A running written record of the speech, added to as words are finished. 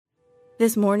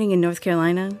This morning in North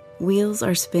Carolina, wheels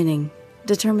are spinning.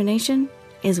 Determination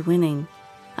is winning.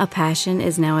 A passion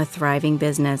is now a thriving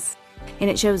business, and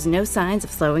it shows no signs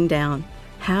of slowing down.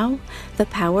 How? The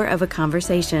power of a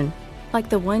conversation,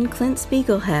 like the one Clint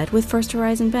Spiegel had with First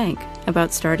Horizon Bank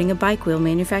about starting a bike wheel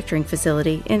manufacturing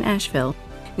facility in Asheville.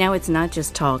 Now it's not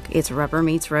just talk, it's rubber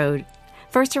meets road.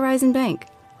 First Horizon Bank.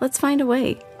 Let's find a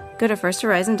way. Go to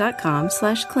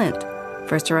firsthorizon.com/Clint.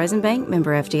 First Horizon Bank,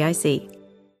 member FDIC.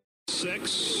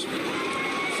 6, 4, 3.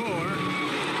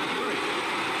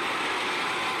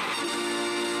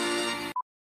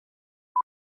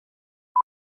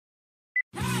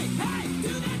 Hey,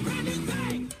 do that brand new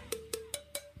thing.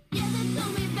 Give it to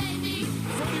me, baby.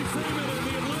 Freddie Freeman and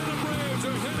the Atlanta Braves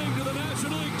are heading to the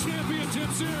National League Championship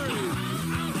Series.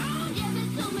 Give it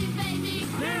to me, baby.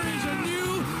 There is a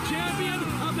new champion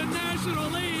of the National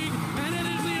League, and it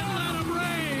is the Atlanta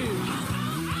Braves.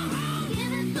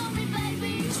 Give it to me,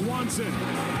 baby. Swanson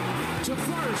to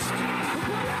first. The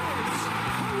Braves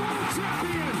are world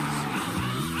champions.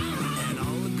 And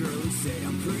all the girls say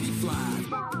I'm pretty fly.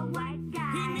 For a white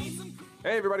guy.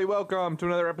 Hey everybody, welcome to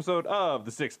another episode of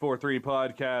the 643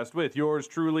 Podcast with yours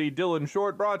truly, Dylan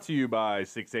Short, brought to you by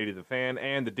 680 The Fan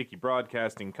and the Dickey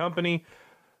Broadcasting Company.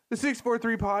 The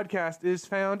 643 Podcast is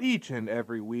found each and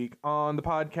every week on the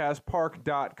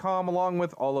podcastpark.com, along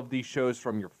with all of these shows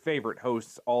from your favorite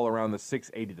hosts all around the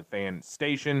 680 The Fan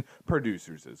station,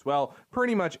 producers as well.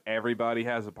 Pretty much everybody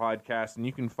has a podcast, and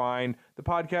you can find the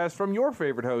podcast from your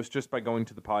favorite host just by going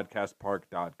to the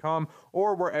podcastpark.com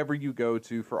or wherever you go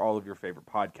to for all of your favorite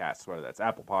podcasts, whether that's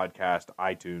Apple Podcast,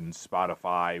 iTunes,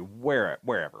 Spotify,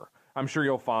 wherever. I'm sure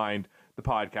you'll find the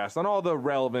podcast on all the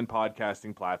relevant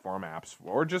podcasting platform apps,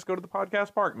 or just go to the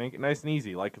Podcast Park. Make it nice and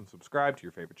easy. Like and subscribe to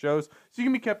your favorite shows so you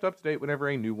can be kept up to date whenever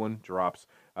a new one drops.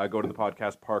 Go to the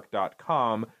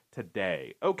podcastpark.com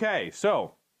today. Okay,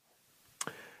 so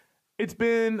it's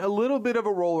been a little bit of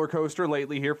a roller coaster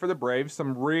lately here for the Braves.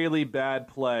 Some really bad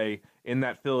play in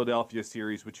that Philadelphia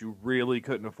series, which you really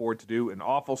couldn't afford to do. An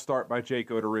awful start by Jake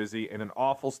Odorizzi and an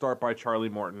awful start by Charlie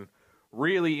Morton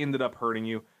really ended up hurting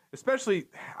you. Especially,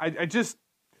 I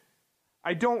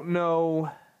don't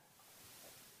know,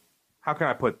 how can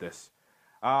I put this?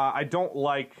 I don't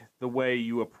like the way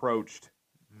you approached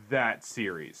that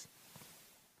series.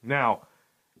 Now,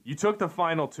 you took the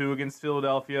final two against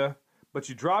Philadelphia, but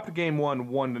you dropped game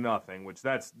 1-0, which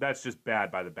that's just bad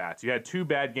by the bats. You had two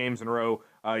bad games in a row.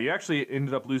 You actually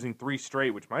ended up losing 3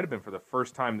 straight, which might have been for the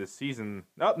first time this season.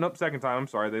 Second time, I'm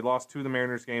sorry. They lost 2 of the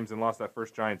Mariners games and lost that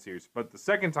first Giants series. But the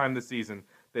second time this season,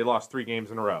 they lost 3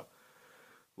 games in a row.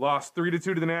 Lost 3-2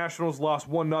 to the Nationals, lost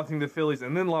 1-0 to the Phillies,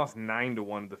 and then lost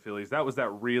 9-1 to the Phillies. That was that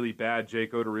really bad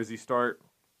Jake Odorizzi start.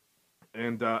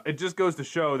 And it just goes to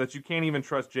show that you can't even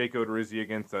trust Jake Odorizzi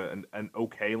against an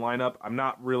okay lineup. I'm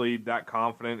not really that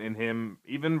confident in him,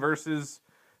 even versus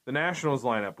the Nationals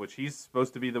lineup, which he's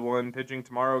supposed to be the one pitching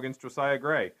tomorrow against Josiah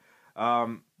Gray.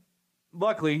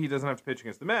 Luckily, he doesn't have to pitch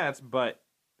against the Mets, but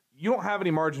you don't have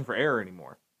any margin for error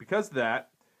anymore. Because of that,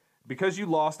 because you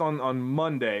lost on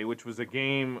Monday, which was a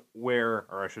game where,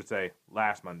 or I should say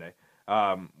last Monday,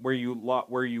 where you lost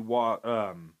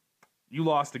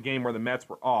a game where the Mets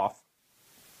were off.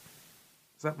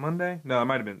 Is that Monday? No, it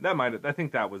might have been. I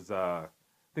think that was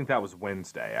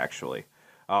Wednesday, actually.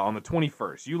 On the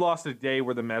 21st. You lost a day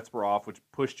where the Mets were off, which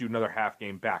pushed you another half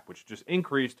game back, which just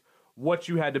increased what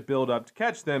you had to build up to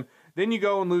catch them. Then you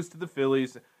go and lose to the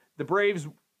Phillies. The Braves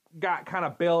got kind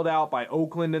of bailed out by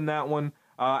Oakland in that one.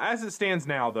 As it stands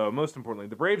now, though, most importantly,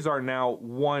 the Braves are now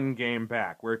 1 game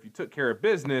back, where if you took care of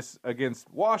business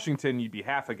against Washington, you'd be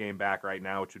half a game back right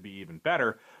now, which would be even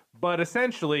better. But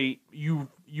essentially, you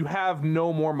have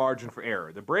no more margin for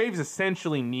error. The Braves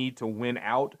essentially need to win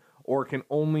out or can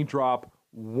only drop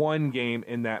 1 game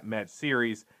in that Mets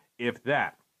series, if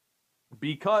that.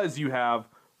 Because you have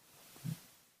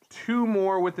 2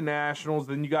 more with the Nationals,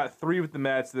 then you got 3 with the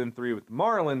Mets, then 3 with the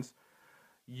Marlins.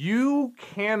 You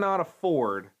cannot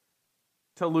afford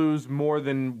to lose more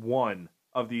than 1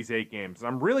 of these 8 games.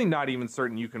 I'm really not even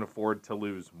certain you can afford to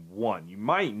lose 1. You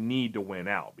might need to win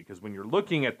out, because when you're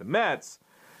looking at the Mets,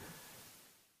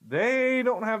 they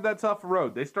don't have that tough a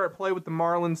road. They start play with the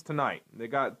Marlins tonight. They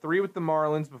got 3 with the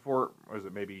Marlins before, or is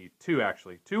it maybe 2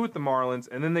 actually? 2 with the Marlins,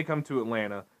 and then they come to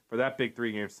Atlanta for that big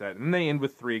 3-game set, and then they end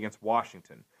with 3 against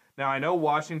Washington. Now, I know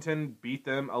Washington beat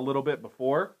them a little bit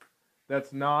before.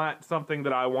 That's not something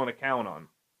that I want to count on.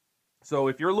 So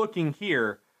if you're looking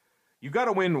here, you've got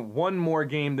to win 1 more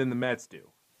game than the Mets do.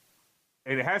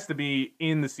 And it has to be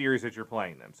in the series that you're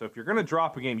playing them. So if you're going to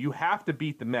drop a game, you have to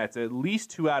beat the Mets at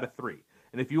least 2 out of 3.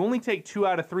 And if you only take 2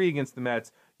 out of 3 against the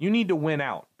Mets, you need to win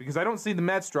out. Because I don't see the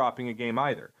Mets dropping a game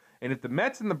either. And if the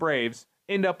Mets and the Braves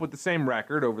end up with the same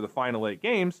record over the final 8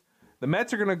 games, the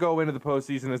Mets are going to go into the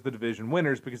postseason as the division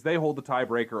winners because they hold the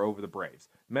tiebreaker over the Braves.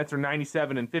 The Mets are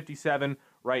 97-57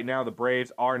 right now. The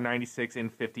Braves are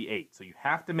 96-58. So you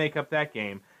have to make up that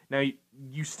game. Now,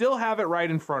 you still have it right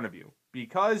in front of you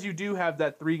because you do have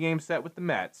that 3-game set with the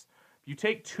Mets. If you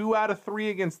take 2 out of 3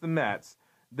 against the Mets,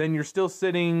 then you're still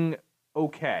sitting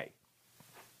okay.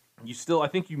 I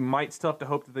think you might still have to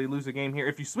hope that they lose a game here.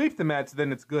 If you sweep the Mets,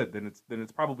 then it's good. Then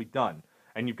it's probably done,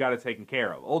 and you've got it taken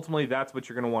care of. Ultimately, that's what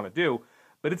you're going to want to do,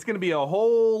 but it's going to be a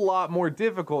whole lot more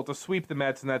difficult to sweep the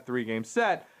Mets in that 3-game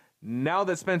set now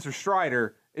that Spencer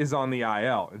Strider is on the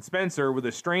IL. And Spencer, with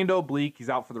a strained oblique, he's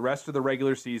out for the rest of the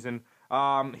regular season.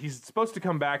 He's supposed to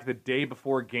come back the day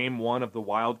before Game 1 of the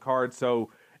wild card,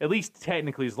 so at least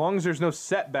technically, as long as there's no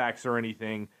setbacks or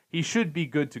anything, he should be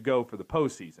good to go for the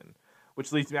postseason.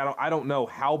 Which leads me, I don't know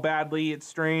how badly it's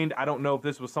strained. I don't know if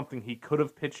this was something he could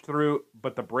have pitched through,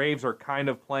 but the Braves are kind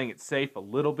of playing it safe a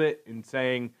little bit in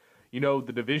saying,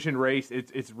 the division race,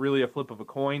 it's really a flip of a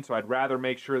coin, so I'd rather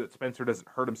make sure that Spencer doesn't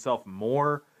hurt himself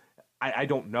more. I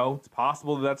don't know. It's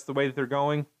possible that's the way that they're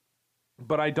going,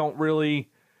 but I don't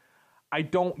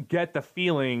get the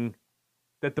feeling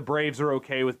that the Braves are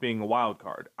okay with being a wild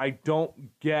card. I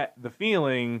don't get the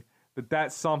feeling that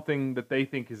that's something that they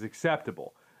think is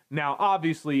acceptable. Now,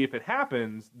 obviously, if it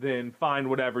happens, then fine,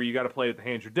 whatever. You got to play with the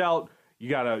hands you're dealt. You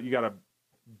gotta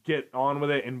get on with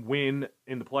it and win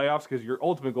in the playoffs because your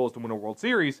ultimate goal is to win a World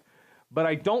Series. But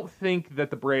I don't think that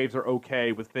the Braves are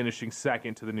okay with finishing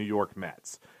second to the New York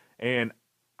Mets, and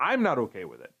I'm not okay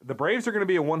with it. The Braves are going to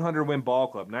be a 100-win ball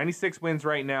club. 96 wins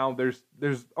right now. There's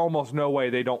almost no way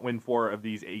they don't win 4 of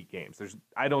these 8 games.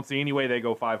 I don't see any way they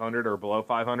go 500 or below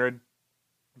 500.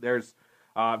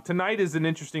 Tonight is an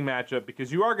interesting matchup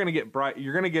because you're going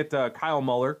to get Kyle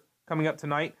Muller coming up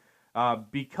tonight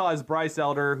because Bryce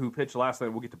Elder, who pitched last night,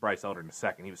 we'll get to Bryce Elder in a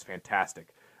second. He was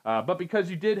fantastic. But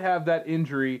because you did have that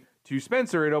injury to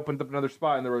Spencer, it opened up another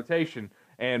spot in the rotation.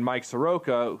 And Mike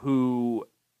Soroka, who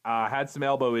had some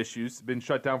elbow issues, been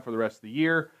shut down for the rest of the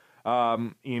year.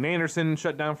 Ian Anderson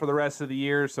shut down for the rest of the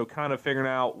year, so kind of figuring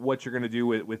out what you're going to do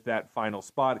with that final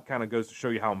spot. It kind of goes to show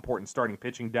you how important starting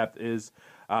pitching depth is.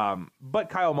 But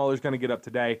Kyle Muller's going to get up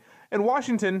today. And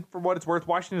Washington, for what it's worth,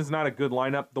 Washington is not a good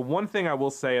lineup. The one thing I will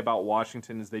say about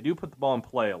Washington is they do put the ball in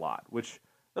play a lot, which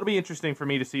that'll be interesting for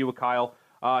me to see with Kyle.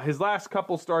 His last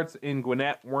couple starts in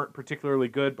Gwinnett weren't particularly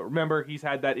good, but remember, he's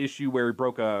had that issue where he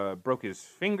broke his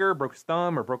finger, broke his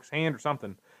thumb, or broke his hand or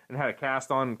something, and had a cast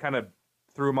on and kind of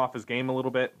threw him off his game a little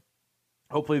bit.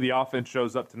 Hopefully the offense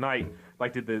shows up tonight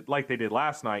like they did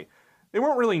last night. They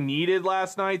weren't really needed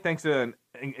last night thanks to an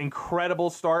incredible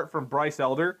start from Bryce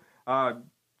Elder.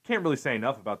 Can't really say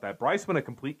enough about that. Bryce went a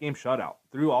complete game shutout.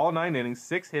 Threw all 9 innings,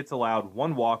 6 hits allowed,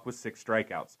 1 walk with 6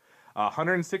 strikeouts.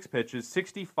 106 pitches,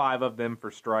 65 of them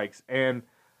for strikes. And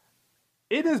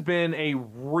it has been a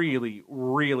really,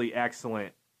 really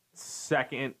excellent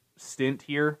second stint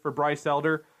here for Bryce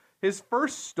Elder. His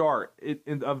first start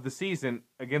of the season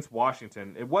against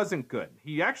Washington, it wasn't good.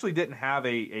 He actually didn't have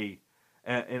an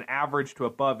average to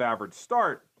above average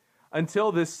start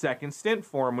until this second stint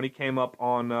for him when he came up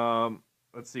on,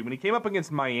 when he came up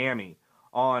against Miami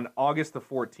on August the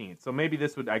 14th. So maybe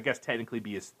this would, I guess, technically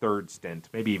be his 3rd stint,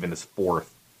 maybe even his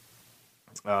 4th.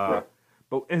 Right.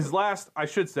 But his last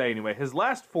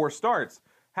 4 starts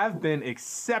have been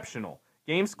exceptional.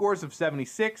 Game scores of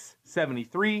 76,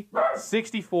 73,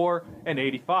 64, and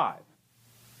 85.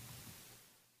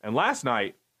 And last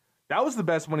night, that was the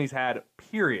best one he's had,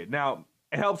 period. Now,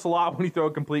 it helps a lot when you throw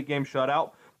a complete game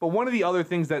shutout, but one of the other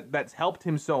things that's helped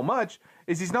him so much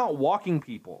is he's not walking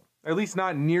people, or at least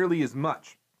not nearly as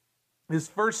much. His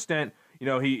first stint,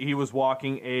 he was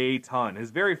walking a ton. His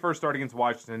very first start against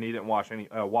Washington, he didn't walk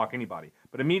anybody.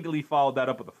 But immediately followed that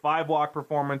up with a 5-walk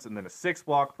performance, and then a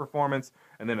 6-walk performance,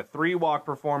 and then a 3-walk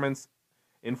performance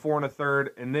in 4 1/3,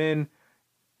 and then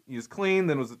he was clean.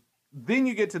 Then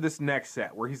you get to this next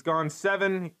set where he's gone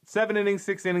 7 innings,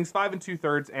 6 innings, 5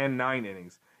 2/3, and 9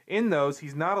 innings. In those,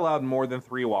 he's not allowed more than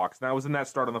 3 walks. And that was in that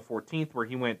start on the 14th where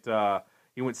he went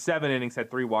 7 innings, had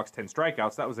 3 walks, 10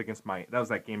 strikeouts. That was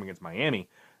that game against Miami.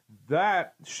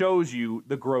 That shows you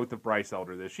the growth of Bryce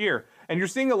Elder this year. And you're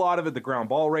seeing a lot of it. The ground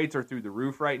ball rates are through the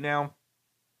roof right now.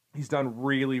 He's done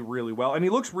really, really well. And he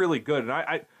looks really good.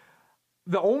 And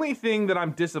the only thing that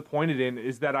I'm disappointed in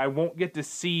is that I won't get to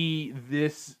see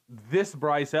this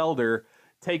Bryce Elder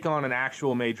take on an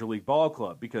actual Major League ball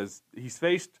club because this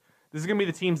is going to be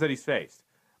the teams that he's faced.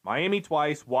 Miami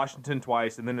twice, Washington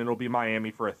twice, and then it'll be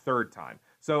Miami for a 3rd time.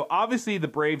 So obviously the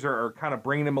Braves are kind of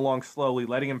bringing him along slowly,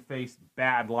 letting him face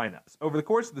bad lineups. Over the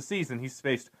course of the season, he's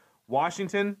faced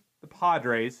Washington, the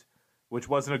Padres, which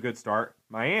wasn't a good start,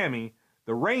 Miami,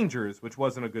 the Rangers, which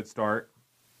wasn't a good start,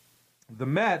 the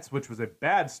Mets, which was a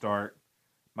bad start,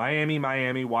 Miami,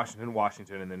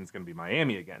 Washington, and then it's going to be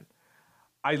Miami again.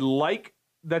 I like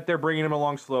that they're bringing him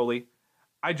along slowly.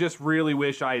 I just really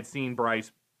wish I had seen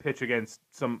Bryce pitch against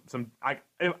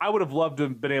I would have loved to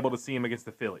have been able to see him against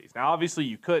the Phillies. Now, obviously,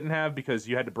 you couldn't have because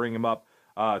you had to bring him up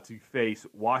to face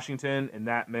Washington, and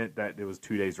that meant that it was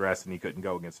 2 days rest and he couldn't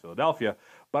go against Philadelphia.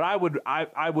 But I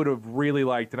would have really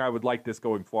liked, and I would like this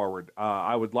going forward,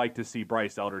 I would like to see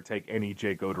Bryce Elder take any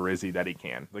Jake Odorizzi that he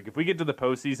can. Like, if we get to the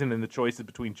postseason and the choice is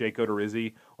between Jake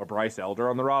Odorizzi or Bryce Elder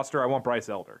on the roster, I want Bryce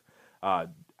Elder.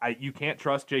 You can't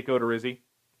trust Jake Odorizzi.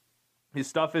 His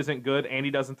stuff isn't good, and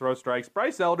he doesn't throw strikes.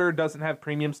 Bryce Elder doesn't have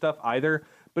premium stuff either,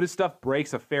 but his stuff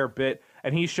breaks a fair bit,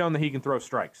 and he's shown that he can throw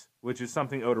strikes, which is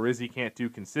something Odorizzi can't do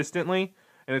consistently,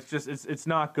 and it's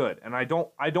not good. And I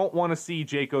don't want to see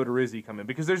Jake Odorizzi come in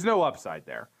because there's no upside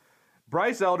there.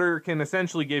 Bryce Elder can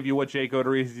essentially give you what Jake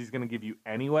Odorizzi is going to give you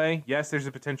anyway. Yes, there's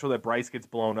a potential that Bryce gets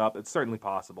blown up. It's certainly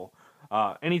possible.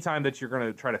 Anytime that you're going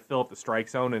to try to fill up the strike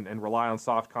zone and rely on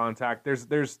soft contact,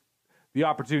 there's the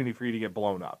opportunity for you to get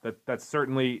blown up. That's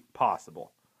certainly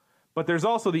possible. But there's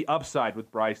also the upside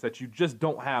with Bryce that you just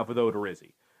don't have with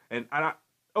Odorizzi. And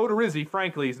Odorizzi,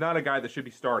 frankly, is not a guy that should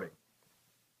be starting.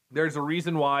 There's a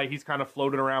reason why he's kind of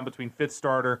floated around between fifth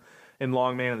starter and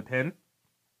long man in the pen.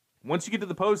 Once you get to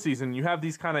the postseason, you have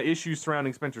these kind of issues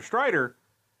surrounding Spencer Strider,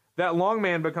 that long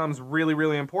man becomes really,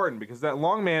 really important because that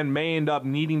long man may end up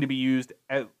needing to be used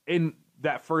in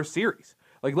that first series.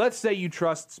 Like, let's say you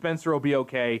trust Spencer will be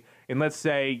okay, and let's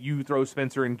say you throw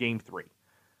Spencer in Game 3.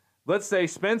 Let's say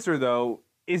Spencer, though,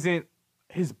 isn't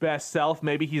his best self.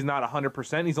 Maybe he's not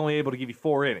 100%. He's only able to give you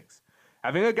 4 innings.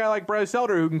 Having a guy like Bryce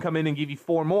Elder who can come in and give you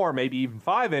 4 more, maybe even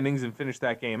 5 innings and finish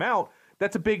that game out,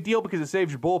 that's a big deal because it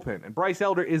saves your bullpen. And Bryce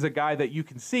Elder is a guy that you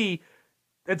can see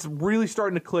that's really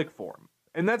starting to click for him.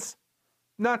 And that's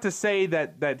not to say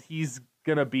that he's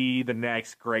going to be the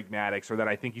next Greg Maddux or that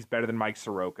I think he's better than Mike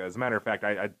Soroka. As a matter of fact,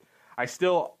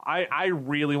 I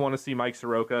really want to see Mike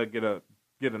Soroka get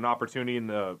an opportunity in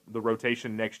the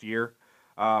rotation next year.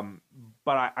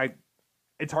 But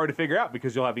it's hard to figure out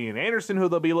because you'll have Ian Anderson who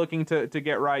they'll be looking to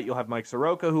get right. You'll have Mike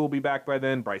Soroka who will be back by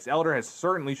then. Bryce Elder has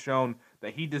certainly shown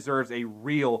that he deserves a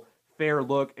real fair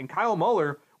look. And Kyle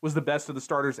Muller was the best of the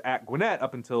starters at Gwinnett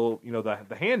up until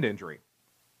the hand injury.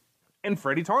 And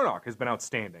Freddie Tarnok has been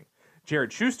outstanding.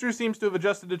 Jared Schuster seems to have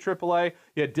adjusted to AAA.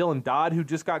 You had Dylan Dodd, who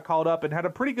just got called up and had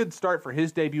a pretty good start for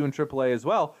his debut in AAA as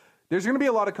well. There's going to be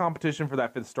a lot of competition for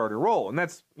that fifth starter role. And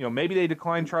that's, maybe they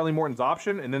decline Charlie Morton's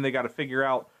option, and then they got to figure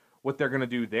out what they're going to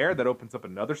do there. That opens up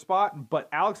another spot. But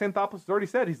Alex Anthopoulos has already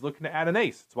said he's looking to add an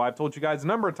ace. That's why I've told you guys a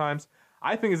number of times.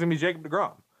 I think it's going to be Jacob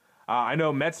deGrom. I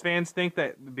know Mets fans think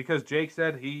that because Jake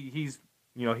said he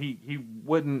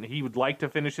would like to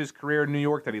finish his career in New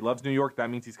York, that he loves New York,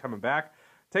 that means he's coming back.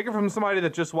 Take it from somebody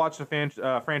that just watched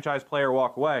a franchise player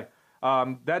walk away.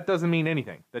 That doesn't mean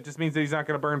anything. That just means that he's not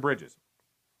going to burn bridges.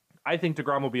 I think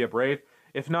deGrom will be a Brave.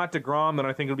 If not deGrom, then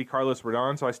I think it'll be Carlos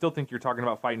Rodon. So I still think you're talking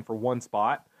about fighting for one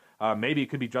spot. Maybe it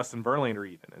could be Justin Verlander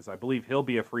even, as I believe he'll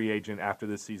be a free agent after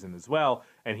this season as well.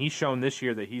 And he's shown this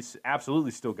year that he's absolutely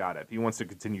still got it if he wants to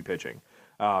continue pitching.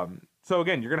 So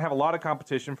again, you're going to have a lot of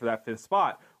competition for that fifth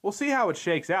spot. We'll see how it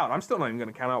shakes out. I'm still not even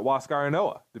going to count out Huascar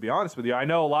Ynoa, to be honest with you. I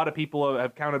know a lot of people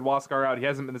have counted Huascar out. He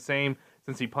hasn't been the same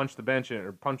since he punched the bench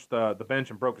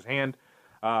and broke his hand.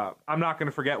 I'm not going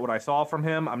to forget what I saw from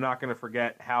him. I'm not going to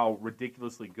forget how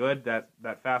ridiculously good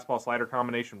that fastball slider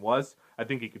combination was. I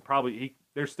think he could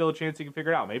there's still a chance he can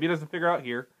figure it out. Maybe he doesn't figure it out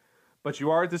here, but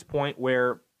you are at this point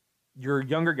where your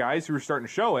younger guys who are starting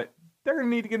to show it, they're going to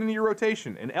need to get into your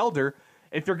rotation. And Elder,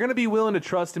 if you're going to be willing to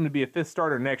trust him to be a fifth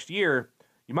starter next year,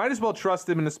 you might as well trust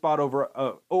him in the spot over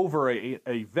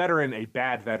a veteran, a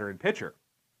bad veteran pitcher.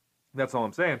 That's all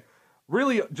I'm saying.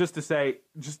 Really, just to say,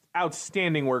 just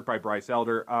outstanding work by Bryce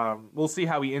Elder. We'll see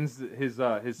how he ends his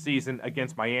season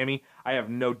against Miami. I have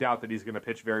no doubt that he's going to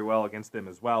pitch very well against them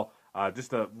as well.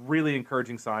 Just a really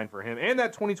encouraging sign for him. And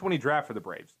that 2020 draft for the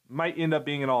Braves might end up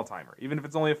being an all-timer. Even if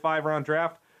it's only a 5-round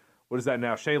draft, what is that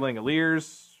now? Shea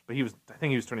Langoliers, but I think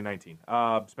he was 2019.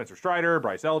 Spencer Strider,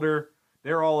 Bryce Elder,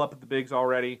 they're all up at the bigs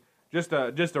already. Just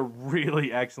a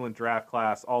really excellent draft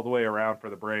class all the way around for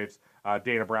the Braves.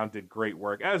 Dana Brown did great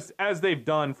work, as they've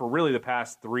done for really the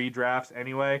past 3 drafts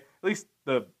anyway. At least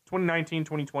the 2019,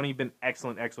 2020 been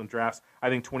excellent drafts. I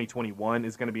think 2021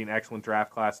 is going to be an excellent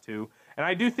draft class too. And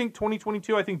I do think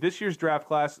 2022, I think this year's draft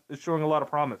class is showing a lot of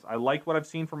promise. I like what I've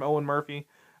seen from Owen Murphy.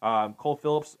 Cole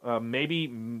Phillips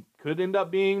maybe could end up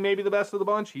being maybe the best of the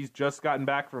bunch. He's just gotten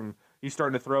back he's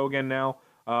starting to throw again now.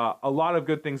 A lot of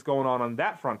good things going on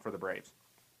that front for the Braves.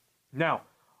 Now,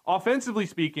 offensively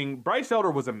speaking, Bryce Elder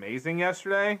was amazing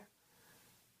yesterday,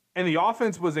 and the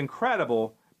offense was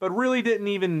incredible, but really didn't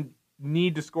even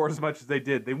need to score as much as they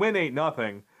did. They win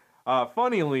 8-0.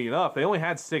 Funnily enough, they only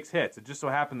had 6 hits. It just so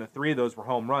happened that 3 of those were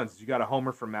home runs. You got a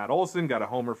homer from Matt Olson, got a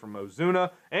homer from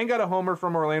Ozuna, and got a homer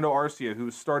from Orlando Arcia,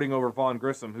 who's starting over Vaughn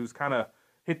Grissom, who's kind of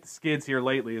hit the skids here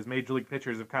lately as major league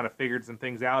pitchers have kind of figured some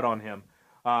things out on him.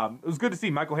 It was good to see.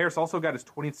 Michael Harris also got his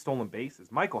 20th stolen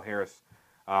bases. Michael Harris,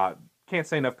 can't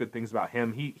say enough good things about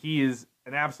him. He is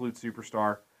an absolute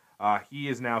superstar. He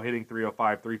is now hitting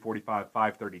 305, 345,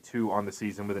 532 on the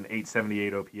season with an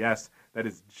 878 OPS. That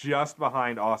is just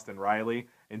behind Austin Riley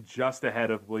and just ahead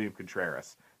of William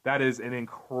Contreras. That is an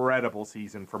incredible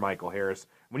season for Michael Harris.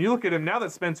 When you look at him, now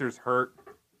that Spencer's hurt,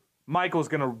 Michael's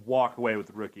going to walk away with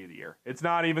the Rookie of the Year. It's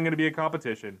not even going to be a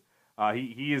competition.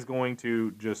 He is going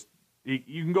to just...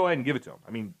 you can go ahead and give it to him.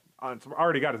 I mean, it's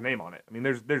already got his name on it. I mean,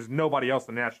 there's nobody else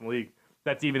in the National League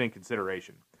that's even in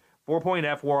consideration. 4-point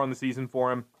F-WAR on the season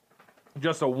for him.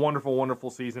 Just a wonderful, wonderful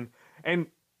season. And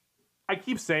I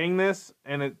keep saying this,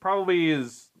 and it probably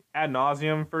is ad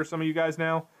nauseum for some of you guys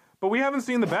now, but we haven't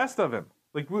seen the best of him.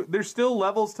 Like, there's still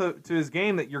levels to his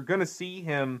game that you're going to see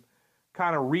him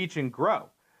kind of reach and grow.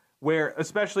 Where,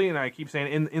 especially, and I keep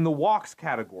saying, in the walks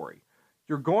category,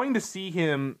 you're going to see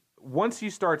him, once he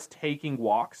starts taking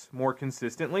walks more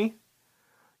consistently,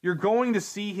 you're going to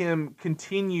see him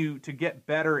continue to get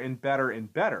better and better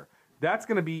and better. That's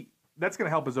going to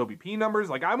help his OBP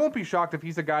numbers. Like, I won't be shocked if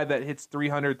he's a guy that hits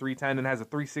 300, 310 and has a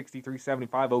 360,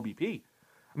 375 OBP.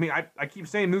 I mean, I keep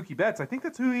saying Mookie Betts. I think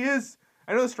that's who he is.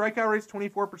 I know the strikeout rate's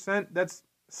 24%. That's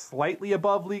slightly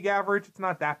above league average. It's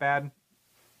not that bad.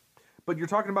 But you're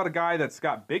talking about a guy that's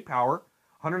got big power.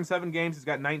 107 games, he's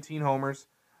got 19 homers,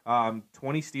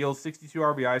 20 steals, 62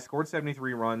 RBI, scored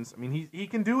 73 runs. I mean, he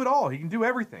can do it all. He can do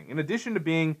everything. In addition to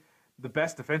being the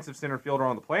best defensive center fielder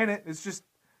on the planet, it's just...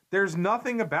 there's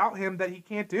nothing about him that he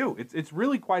can't do. It's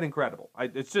really quite incredible.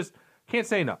 It's just, can't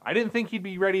say enough. I didn't think he'd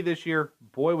be ready this year.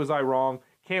 Boy, was I wrong.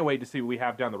 Can't wait to see what we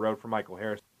have down the road for Michael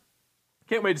Harris.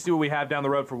 Can't wait to see what we have down the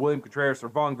road for William Contreras or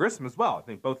Vaughn Grissom as well. I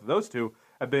think both of those two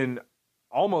have been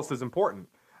almost as important.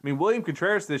 I mean, William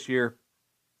Contreras this year,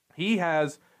 he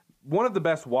has one of the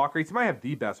best walk rates. He might have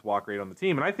the best walk rate on the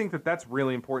team, and I think that that's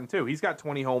really important too. He's got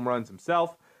 20 home runs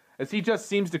himself, as he just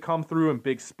seems to come through in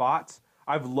big spots.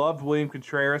 I've loved William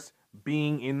Contreras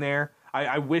being in there.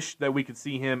 I wish that we could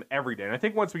see him every day. And I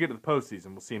think once we get to the postseason,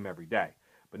 we'll see him every day.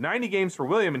 But 90 games for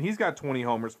William, and he's got 20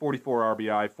 homers, 44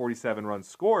 RBI, 47 runs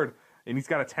scored, and he's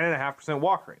got a 10.5%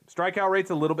 walk rate. Strikeout rate's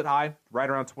a little bit high, right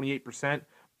around 28%.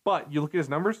 But you look at his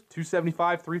numbers,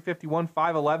 275, 351,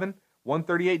 511,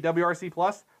 138 WRC+.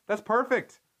 Plus. That's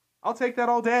perfect. I'll take that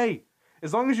all day.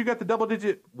 As long as you got the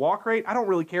double-digit walk rate, I don't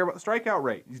really care about the strikeout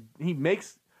rate. He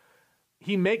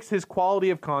makes his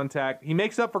quality of contact, he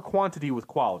makes up for quantity with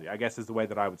quality, I guess is the way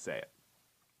that I would say it.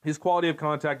 His quality of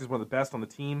contact is one of the best on the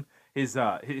team. His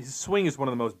swing is one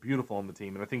of the most beautiful on the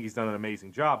team, and I think he's done an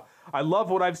amazing job. I love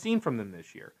what I've seen from them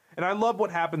this year. And I love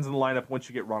what happens in the lineup once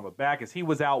you get Ronald back, as he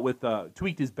was out with,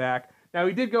 tweaked his back. Now,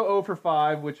 he did go 0 for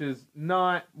 5, which is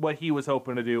not what he was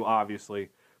hoping to do, obviously.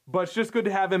 But it's just good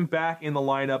to have him back in the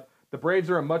lineup. The Braves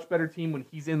are a much better team when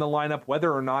he's in the lineup,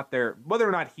 whether or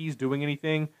not he's doing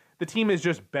anything. The team is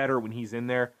just better when he's in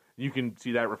there. You can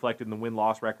see that reflected in the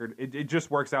win-loss record. It just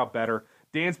works out better.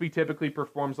 Dansby typically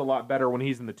performs a lot better when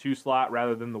he's in the 2 slot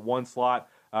rather than the 1 slot,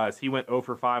 as he went 0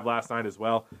 for 5 last night as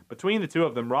well. Between the two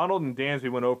of them, Ronald and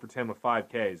Dansby went 0 for 10 with 5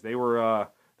 Ks. They were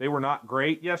not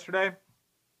great yesterday.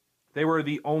 They were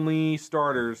the only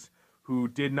starters who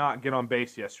did not get on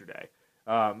base yesterday.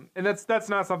 And that's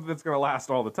not something that's going to last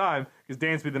all the time, because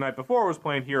Dansby the night before was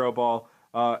playing hero ball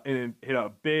and hit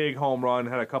a big home run,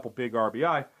 had a couple big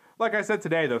RBI. Like I said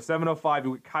today, though,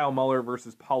 7:05, Kyle Muller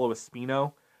versus Paulo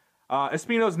Espino.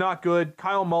 Espino's not good.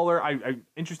 Kyle Muller, I'm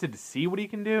interested to see what he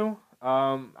can do.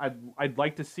 I'd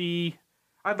like to see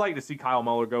Kyle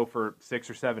Muller go for 6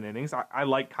 or 7 innings. I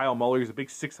like Kyle Muller. He's a big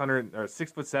 6'7",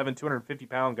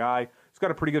 250-pound guy. He's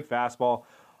got a pretty good fastball.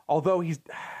 Although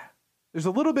there's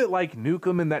a little bit like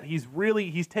Newcomb in that he's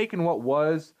taken what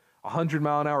was a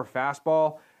 100-mile-an-hour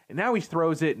fastball, and now he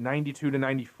throws it 92 to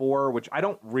 94, which I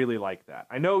don't really like that.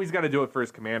 I know he's got to do it for his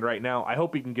command right now. I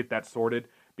hope he can get that sorted,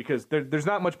 because there's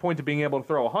not much point to being able to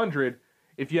throw 100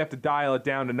 if you have to dial it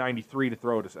down to 93 to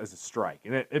throw it as a strike.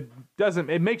 And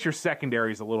it makes your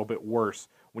secondaries a little bit worse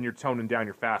when you're toning down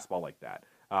your fastball like that.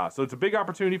 So it's a big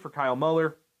opportunity for Kyle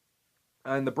Muller,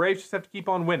 and the Braves just have to keep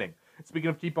on winning. Speaking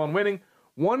of keep on winning,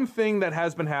 one thing that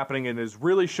has been happening and has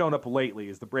really shown up lately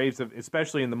is the Braves have,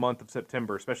 especially in the month of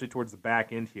September, especially towards the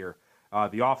back end here,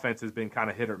 The offense has been kind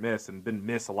of hit or miss and been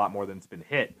miss a lot more than it's been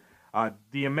hit.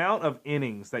 The amount of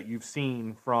innings that you've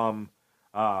seen from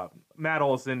Matt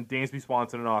Olson, Dansby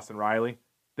Swanson, and Austin Riley,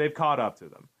 they've caught up to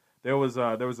them. There was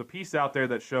a piece out there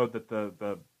that showed that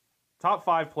the top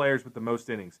 5 players with the most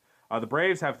innings, the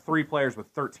Braves have 3 players with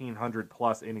 1,300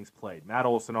 plus innings played: Matt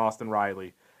Olson, Austin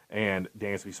Riley, and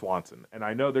Dansby Swanson. And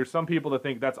I know there's some people that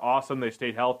think that's awesome. They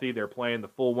stayed healthy. They're playing the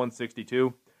full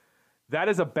 162. That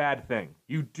is a bad thing.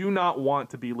 You do not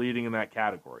want to be leading in that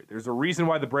category. There's a reason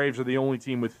why the Braves are the only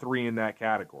team with 3 in that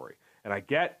category. And I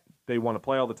get they want to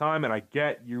play all the time, and I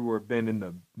get you have been in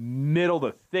the middle,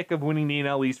 the thick of winning the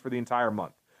NL East for the entire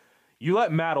month. You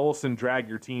let Matt Olson drag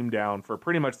your team down for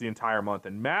pretty much the entire month,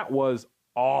 and Matt was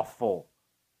awful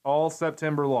all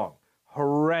September long.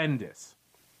 Horrendous.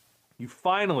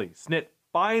 Snit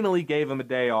finally gave him a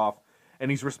day off,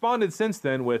 and he's responded since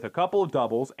then with a couple of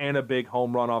doubles and a big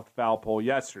home run off the foul pole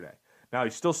yesterday. Now,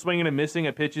 he's still swinging and missing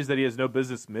at pitches that he has no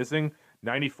business missing.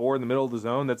 94 in the middle of the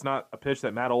zone, that's not a pitch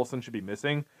that Matt Olson should be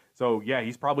missing. So, yeah,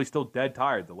 he's probably still dead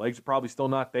tired. The legs are probably still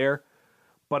not there.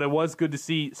 But it was good to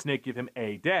see Snit give him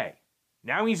a day.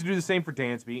 Now he needs to do the same for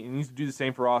Dansby, and he needs to do the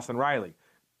same for Austin Riley.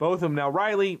 Both of them. Now,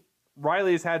 Riley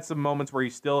has had some moments where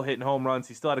he's still hitting home runs.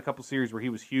 He still had a couple series where he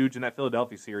was huge. In that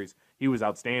Philadelphia series, he was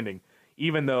outstanding,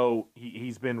 even though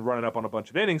he's been running up on a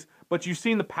bunch of innings. But you've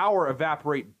seen the power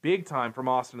evaporate big time from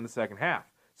Austin in the second half.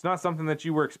 It's not something that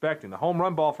you were expecting. The home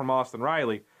run ball from Austin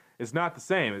Riley is not the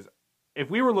same. As when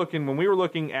we were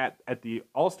looking at the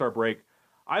All-Star break,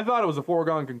 I thought it was a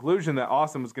foregone conclusion that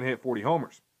Austin was going to hit 40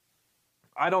 homers.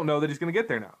 I don't know that he's going to get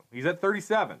there now. He's at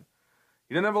 37.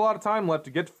 He doesn't have a lot of time left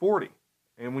to get to 40.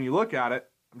 And when you look at it,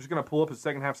 I'm just going to pull up his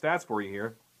second half stats for you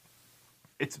here.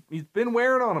 He's been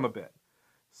wearing on him a bit.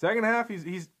 Second half,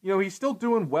 he's still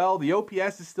doing well. The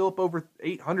OPS is still up over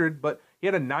 800, but he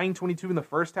had a 922 in the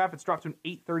first half. It's dropped to an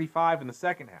 835 in the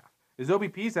second half. His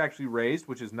OBP is actually raised,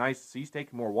 which is nice to see. He's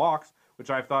taking more walks, which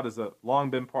I've thought has long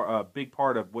been a big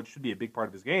part of what should be a big part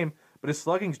of his game. But his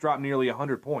slugging's dropped nearly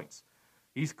 100 points.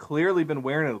 He's clearly been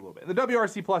wearing it a little bit. And the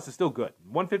WRC plus is still good.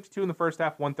 152 in the first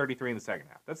half, 133 in the second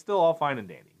half. That's still all fine and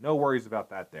dandy. No worries about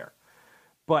that there.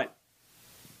 But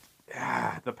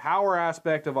the power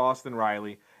aspect of Austin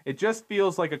Riley, it just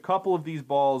feels like a couple of these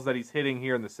balls that he's hitting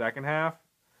here in the second half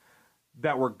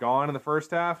that were gone in the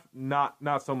first half, not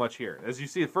so much here. As you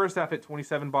see, the first half hit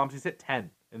 27 bombs. He's hit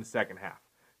 10 in the second half.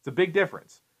 It's a big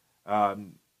difference.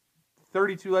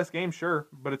 32 less games, sure,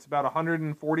 but it's about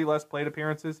 140 less plate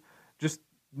appearances. Just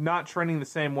not trending the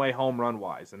same way home run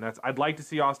wise. And I'd like to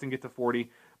see Austin get to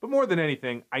 40. But more than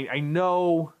anything, I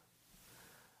know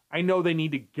they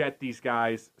need to get these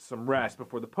guys some rest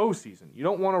before the postseason. You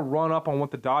don't want to run up on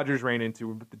what the Dodgers ran into,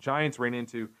 what the Giants ran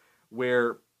into,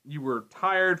 where you were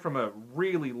tired from a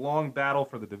really long battle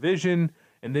for the division,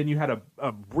 and then you had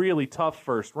a really tough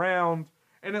first round,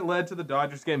 and it led to the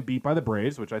Dodgers getting beat by the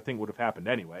Braves, which I think would have happened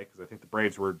anyway, because I think the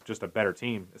Braves were just a better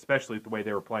team, especially the way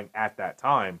they were playing at that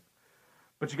time.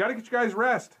 But you got to get your guys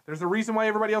rest. There's a reason why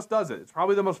everybody else does it. It's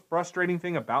probably the most frustrating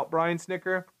thing about Brian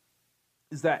Snitker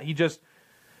is that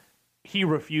he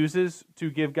refuses to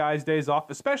give guys days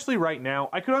off, especially right now.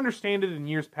 I could understand it in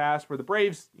years past where the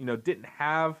Braves, didn't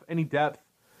have any depth,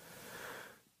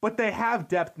 but they have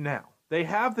depth now. They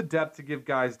have the depth to give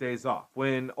guys days off.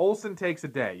 When Olson takes a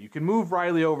day, you can move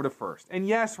Riley over to first. And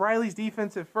yes, Riley's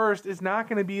defense at first is not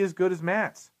going to be as good as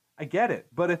Matt's. I get it.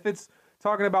 But if it's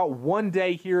talking about one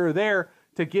day here or there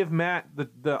to give Matt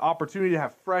the opportunity to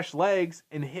have fresh legs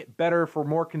and hit better for a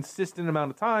more consistent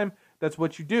amount of time, that's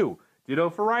what you do. Ditto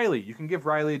for Riley. You can give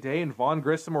Riley a day, and Vaughn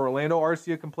Grissom or Orlando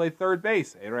Arcia can play third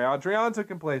base. A-Ray Adrianza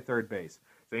can play third base.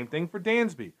 Same thing for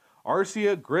Dansby.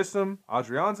 Arcia, Grissom,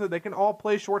 Adrianza, they can all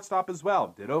play shortstop as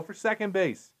well. Ditto for second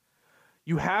base.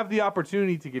 You have the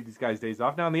opportunity to give these guys days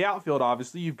off. Now, in the outfield,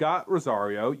 obviously, you've got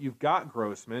Rosario, you've got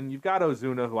Grossman, you've got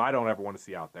Ozuna, who I don't ever want to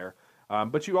see out there.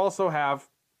 But you also have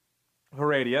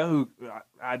Heredia, who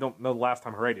I don't know the last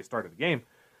time Heredia started the game.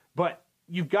 But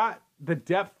you've got the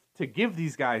depth to give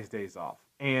these guys days off.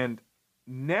 And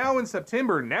now in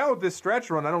September, now with this stretch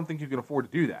run, I don't think you can afford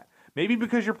to do that. Maybe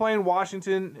because you're playing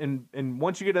Washington, and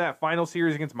once you get to that final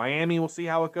series against Miami, we'll see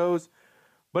how it goes.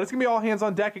 But it's going to be all hands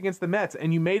on deck against the Mets,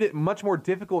 and you made it much more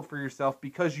difficult for yourself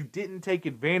because you didn't take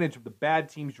advantage of the bad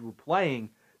teams you were playing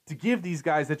to give these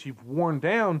guys that you've worn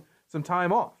down some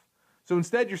time off. So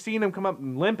instead, you're seeing them come up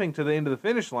limping to the end of the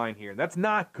finish line here. That's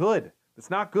not good. That's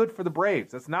not good for the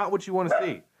Braves. That's not what you want to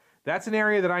see. That's an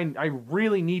area that I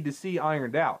really need to see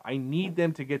ironed out. I need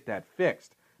them to get that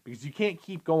fixed because you can't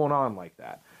keep going on like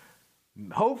that.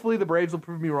 Hopefully the Braves will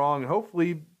prove me wrong, and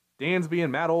hopefully Dansby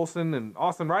and Matt Olson and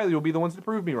Austin Riley will be the ones to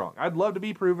prove me wrong. I'd love to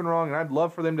be proven wrong, and I'd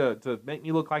love for them to make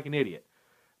me look like an idiot.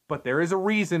 But there is a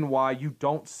reason why you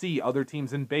don't see other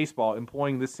teams in baseball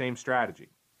employing this same strategy.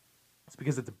 It's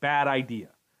because it's a bad idea.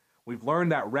 We've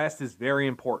learned that rest is very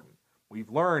important. We've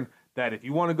learned that if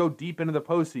you want to go deep into the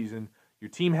postseason, your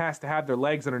team has to have their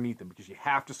legs underneath them because you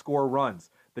have to score runs.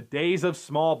 The days of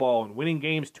small ball and winning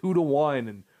games 2-1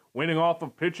 and winning off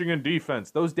of pitching and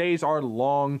defense, those days are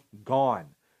long gone.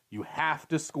 You have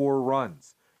to score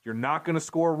runs. You're not going to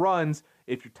score runs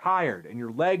if you're tired and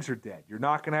your legs are dead. You're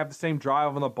not going to have the same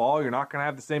drive on the ball. You're not going to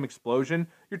have the same explosion.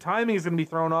 Your timing is going to be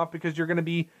thrown off because you're going to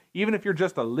be, even if you're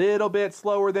just a little bit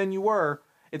slower than you were,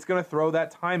 it's going to throw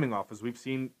that timing off, as we've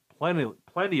seen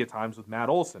plenty of times with Matt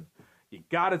Olson. You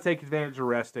got to take advantage of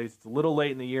rest days. It's a little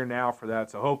late in the year now for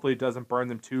that, so hopefully it doesn't burn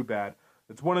them too bad.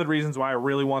 It's one of the reasons why I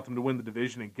really want them to win the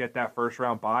division and get that first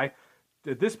round bye.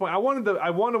 At this point, I want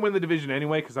to win the division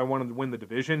anyway because I wanted to win the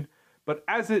division. But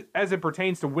as it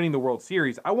pertains to winning the World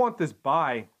Series, I want this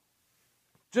bye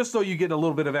just so you get a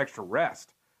little bit of extra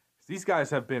rest. These guys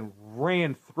have been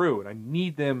ran through, and I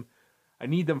need them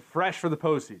fresh for the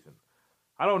postseason.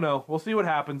 I don't know. We'll see what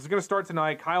happens. It's going to start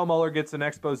tonight. Kyle Muller gets an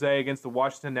expose against the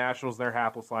Washington Nationals in their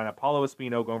hapless lineup. Paulo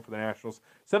Espino going for the Nationals.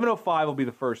 7:05 will be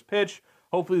the first pitch.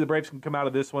 Hopefully the Braves can come out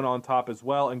of this one on top as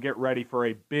well and get ready for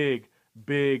a big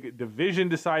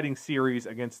division-deciding series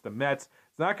against the Mets.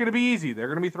 It's not going to be easy. They're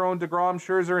going to be throwing DeGrom,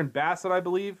 Scherzer, and Bassett, I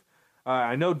believe.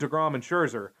 I know DeGrom and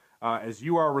Scherzer, as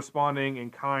you are responding in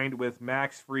kind with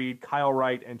Max Fried, Kyle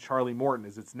Wright, and Charlie Morton,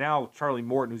 as it's now Charlie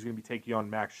Morton who's going to be taking on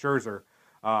Max Scherzer.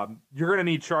 You're going to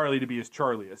need Charlie to be his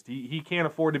Charliest. He can't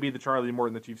afford to be the Charlie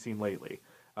Morton that you've seen lately.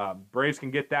 Braves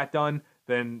can get that done,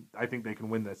 then I think they can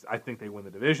win this. I think they win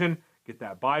the division, get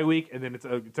that bye week, and then it's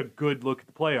a good look at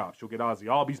the playoffs. You'll get Ozzie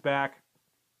Albies back,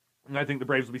 and I think the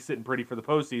Braves will be sitting pretty for the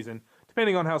postseason,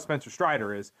 depending on how Spencer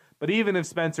Strider is. But even if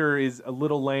Spencer is a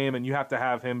little lame and you have to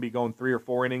have him be going 3 or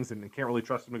 4 innings and you can't really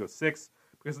trust him to go 6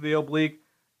 because of the oblique,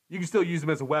 you can still use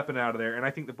him as a weapon out of there, and I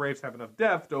think the Braves have enough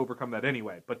depth to overcome that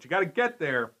anyway. But you got to get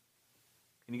there,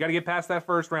 and you got to get past that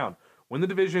first round. Win the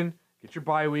division, get your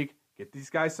bye week, get these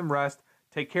guys some rest,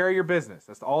 take care of your business.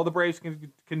 That's all the Braves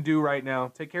can do right now.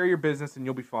 Take care of your business, and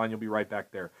you'll be fine. You'll be right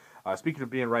back there. Speaking of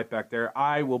being right back there,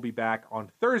 I will be back on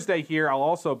Thursday here. I'll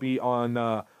also be on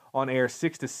air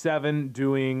 6 to 7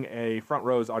 doing a Front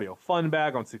Rows Audio Fun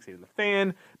Bag on 680 The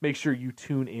Fan. Make sure you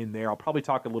tune in there. I'll probably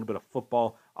talk a little bit of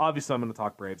football. Obviously, I'm going to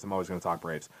talk Braves. I'm always going to talk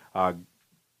Braves.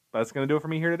 That's going to do it for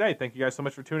me here today. Thank you guys so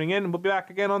much for tuning in, and we'll be back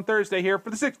again on Thursday here for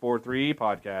the 643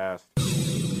 podcast.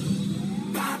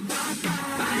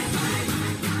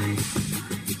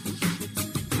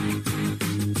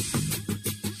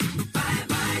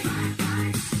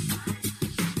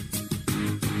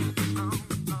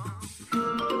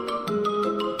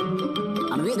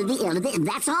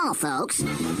 That's all, folks.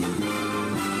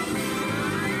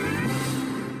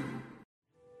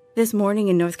 This morning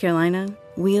in North Carolina,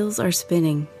 wheels are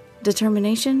spinning.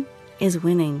 Determination is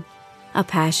winning. A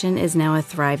passion is now a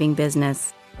thriving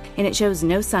business, and it shows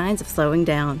no signs of slowing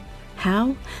down.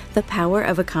 How? The power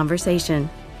of a conversation,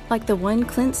 like the one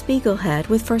Clint Spiegel had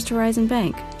with First Horizon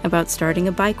Bank about starting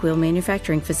a bike wheel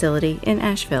manufacturing facility in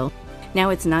Asheville. Now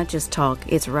it's not just talk,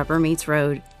 it's rubber meets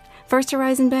road. First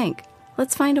Horizon Bank.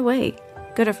 Let's find a way.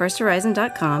 Go to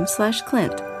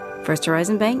firsthorizon.com/Clint. First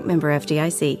Horizon Bank, member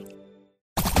FDIC.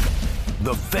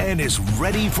 The Fan is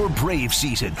ready for Brave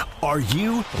season. Are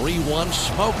you? 3-1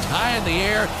 smoked high in the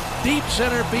air, deep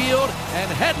center field, and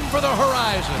heading for the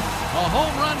horizon. A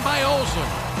home run by Olson.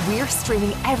 We're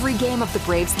streaming every game of the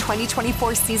Braves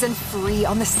 2024 season free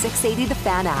on the 680 The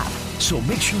Fan app. So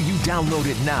make sure you download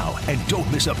it now and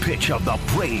don't miss a pitch of the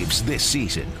Braves this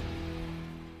season.